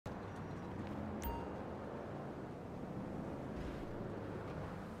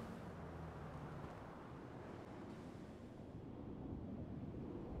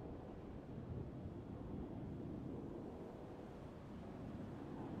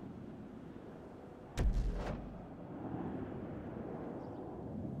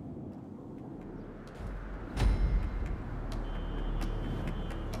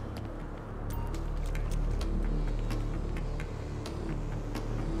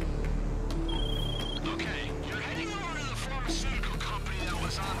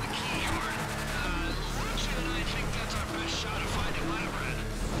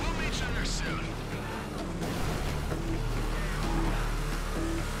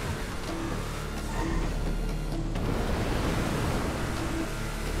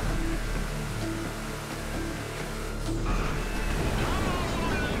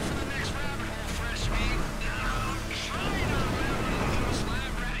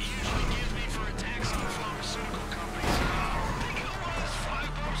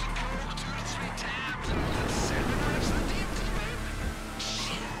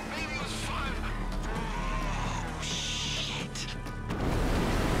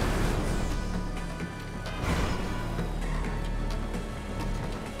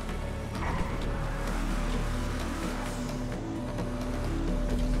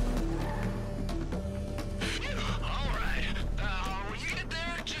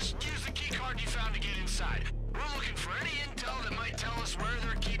outside. We're looking for any intel that might tell us where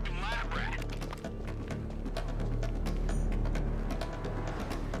they're keeping Lab Rat.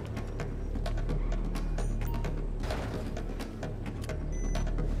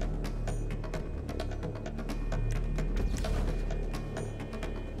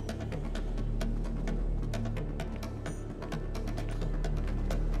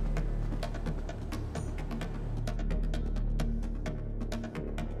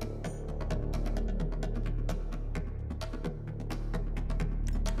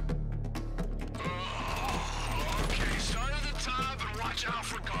 Watch out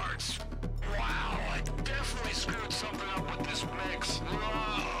for guards. Wow, I definitely screwed something up with this mix.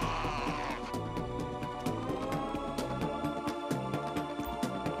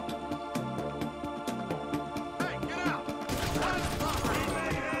 Hey, get out!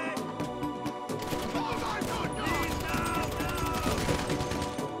 Oh my God, no!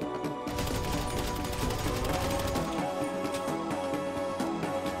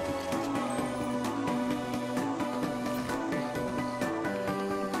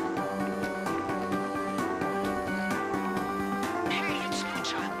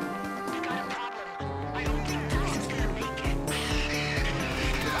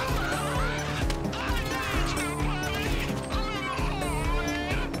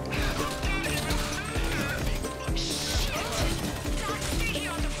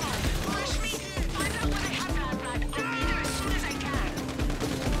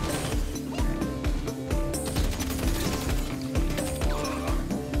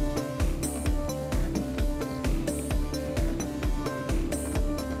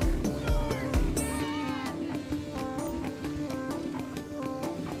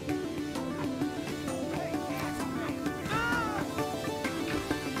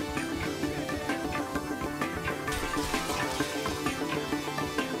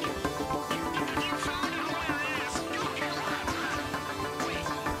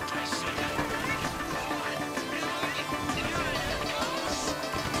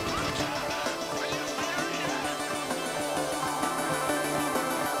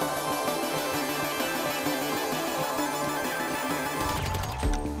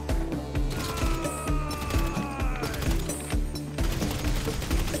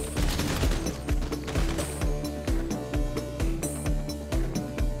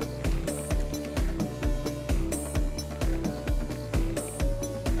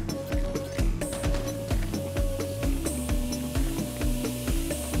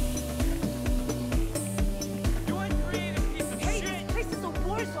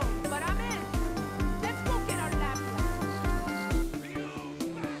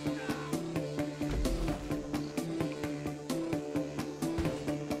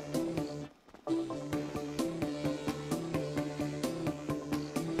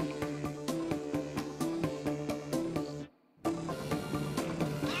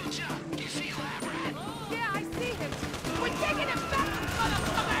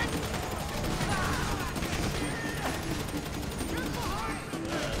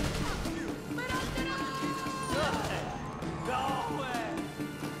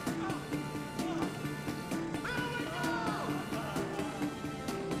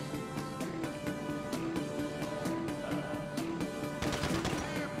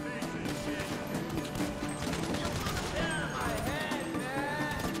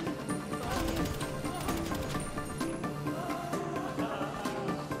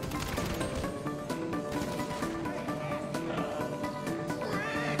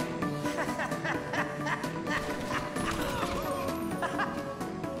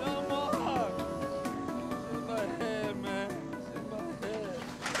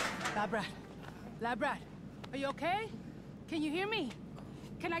 Lab Rat, are you okay? Can you hear me?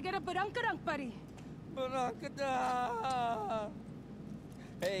 Can I get a badunkadunk, buddy? Badunkadunk!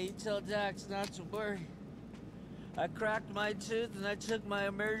 Hey, you tell Dax not to worry. I cracked my tooth and I took my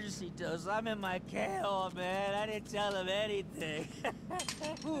emergency dose. I'm in my KO, man. I didn't tell him anything.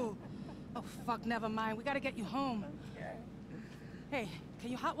 Ooh. Oh, fuck, never mind. We gotta get you home. Okay. Hey,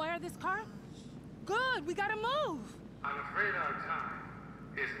 can you hotwire this car? Good, we gotta move. I'm afraid our time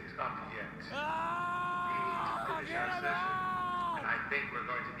isn't up yet. We need to finish our session, and I think we're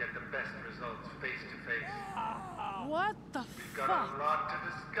going to get the best results face to face. What the We've got a lot to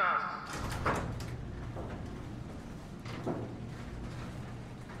discuss.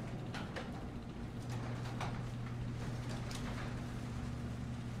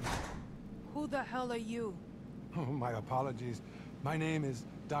 Who the hell are you? Oh, my apologies. My name is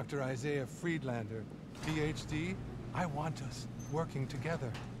Dr. Isaiah Friedlander, PhD. I want us working together.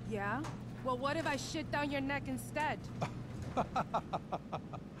 Yeah? Well, what if I shit down your neck instead?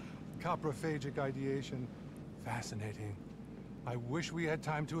 coprophagic ideation. Fascinating. I wish we had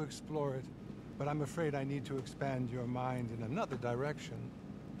time to explore it, but I'm afraid I need to expand your mind in another direction.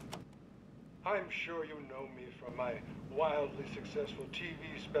 I'm sure you know me from my wildly successful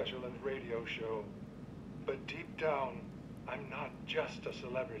TV special and radio show. But deep down, I'm not just a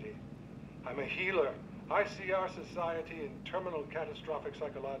celebrity. I'm a healer. I see our society in terminal catastrophic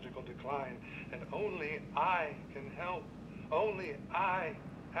psychological decline, and only I can help. Only I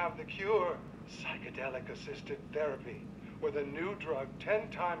have the cure. Psychedelic-assisted therapy, with a new drug 10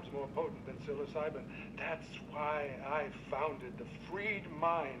 times more potent than psilocybin. That's why I founded the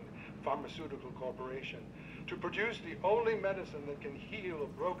FRIEDMIND Pharmaceutical Corporation, to produce the only medicine that can heal a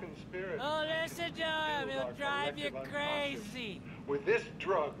broken spirit. Oh, listen to him. He'll drive you crazy. With this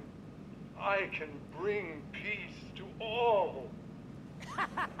drug, I can bring peace to all.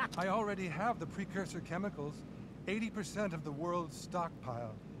 I already have the precursor chemicals, 80% of the world's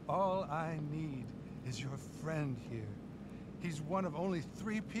stockpile. All I need is your friend here. He's one of only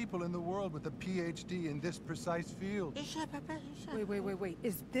 3 people in the world with a PhD in this precise field. Wait.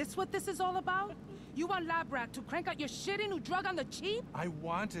 Is this what this is all about? You want Lab Rat to crank out your shitty new drug on the cheap? I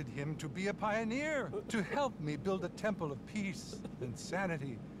wanted him to be a pioneer, to help me build a temple of peace and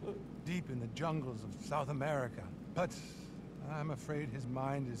sanity deep in the jungles of South America. But I'm afraid his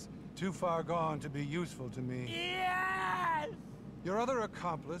mind is too far gone to be useful to me. Yes! Your other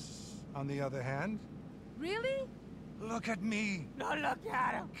accomplice, on the other hand... Really? Look at me. Don't look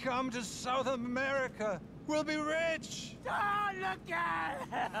at him. Come to South America. We'll be rich. Don't look at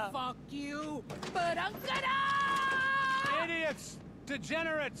him. Fuck you. But I'm gonna... Idiots!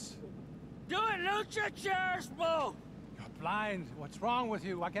 Degenerates! Do it, Lucha Chairs move. You're blind. What's wrong with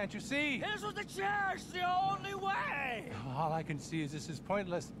you? Why can't you see? This was the chairs, the only way. All I can see is this is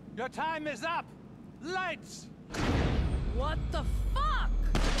pointless. Your time is up. Lights! What the fuck?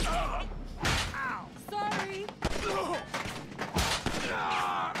 Ow. Sorry.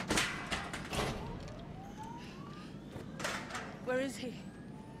 Where is he?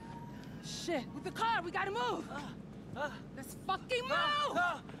 Shit, with the car, we gotta move. Let's fucking move!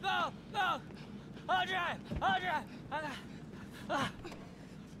 Go! I'll drive!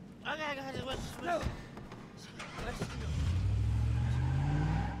 Okay, guys, let's...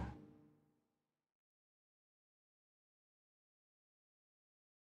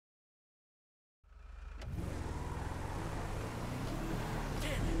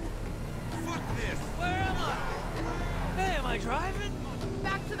 Driving?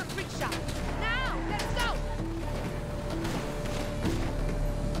 Back to the freak shop. Now, let's go!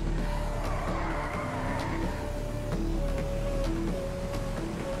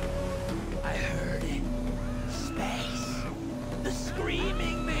 I heard it. Space. The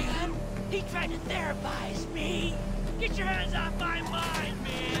screaming man. He tried to therapize me. Get your hands off my mind,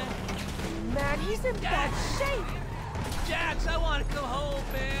 man. Man, he's in bad shape. Jax, I want to come home,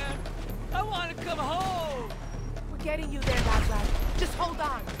 man. I want to come home. Getting you there, Lab Rat. Just hold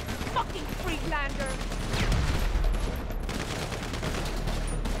on. Fucking Friedlander!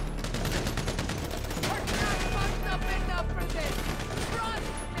 We're not fucked up enough for this!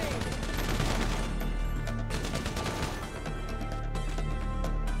 Trust me!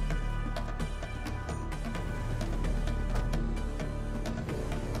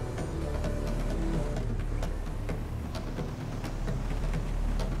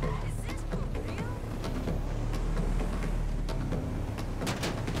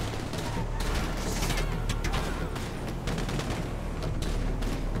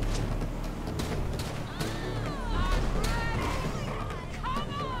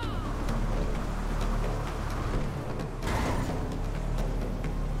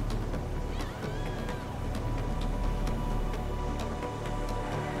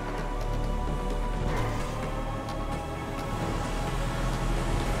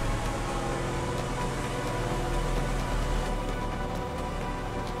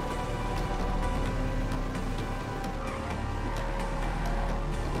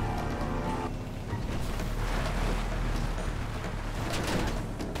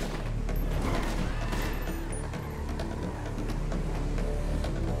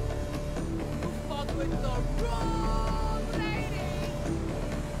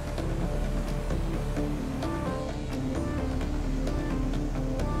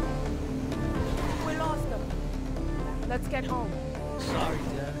 Let's get home. Sorry,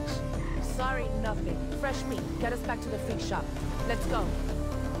 Dax. Sorry, nothing. Fresh meat. Get us back to the freak shop. Let's go.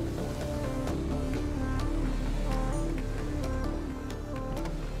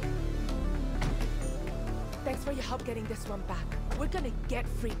 Thanks for your help getting this one back. We're gonna get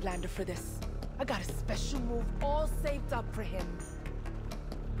Friedlander for this. I got a special move all saved up for him.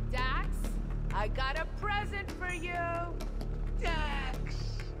 Dax? I got a present for you. Dax!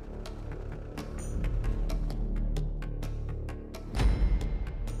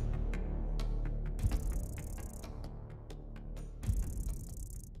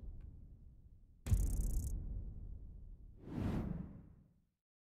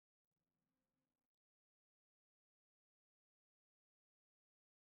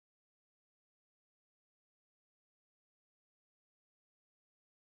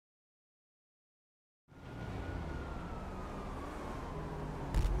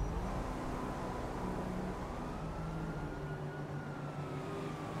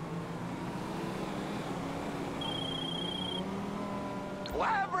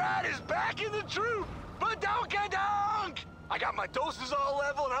 Lab Rat is back in the troop! Badonka-donk! I got my doses all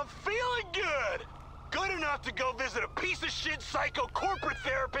level and I'm feeling good! Good enough to go visit a piece of shit psycho corporate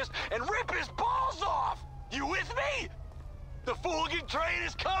therapist and rip his balls off! You with me? The Fooligan train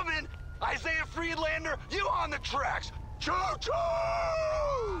is coming! Isaiah Friedlander, you on the tracks! Choo-choo!